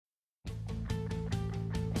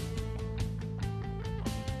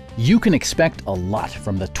You can expect a lot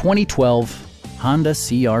from the 2012 Honda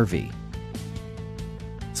CR-V.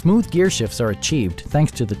 Smooth gear shifts are achieved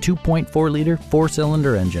thanks to the 2.4-liter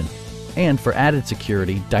four-cylinder engine. And for added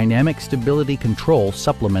security, dynamic stability control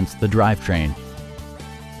supplements the drivetrain.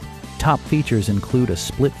 Top features include a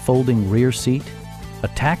split folding rear seat, a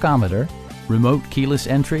tachometer, remote keyless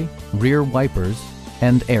entry, rear wipers,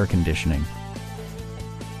 and air conditioning.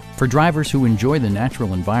 For drivers who enjoy the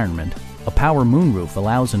natural environment, a power moonroof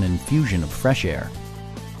allows an infusion of fresh air.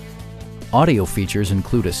 Audio features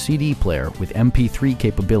include a CD player with MP3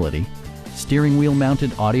 capability, steering wheel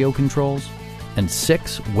mounted audio controls, and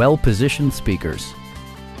 6 well-positioned speakers.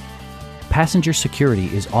 Passenger security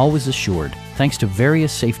is always assured thanks to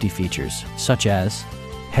various safety features such as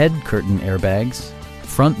head curtain airbags,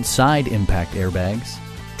 front and side impact airbags,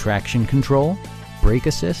 traction control, brake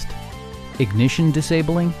assist, ignition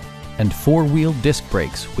disabling, and 4-wheel disc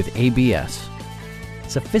brakes with ABS.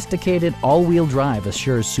 Sophisticated all-wheel drive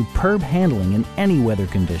assures superb handling in any weather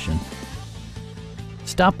condition.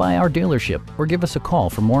 Stop by our dealership or give us a call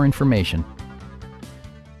for more information.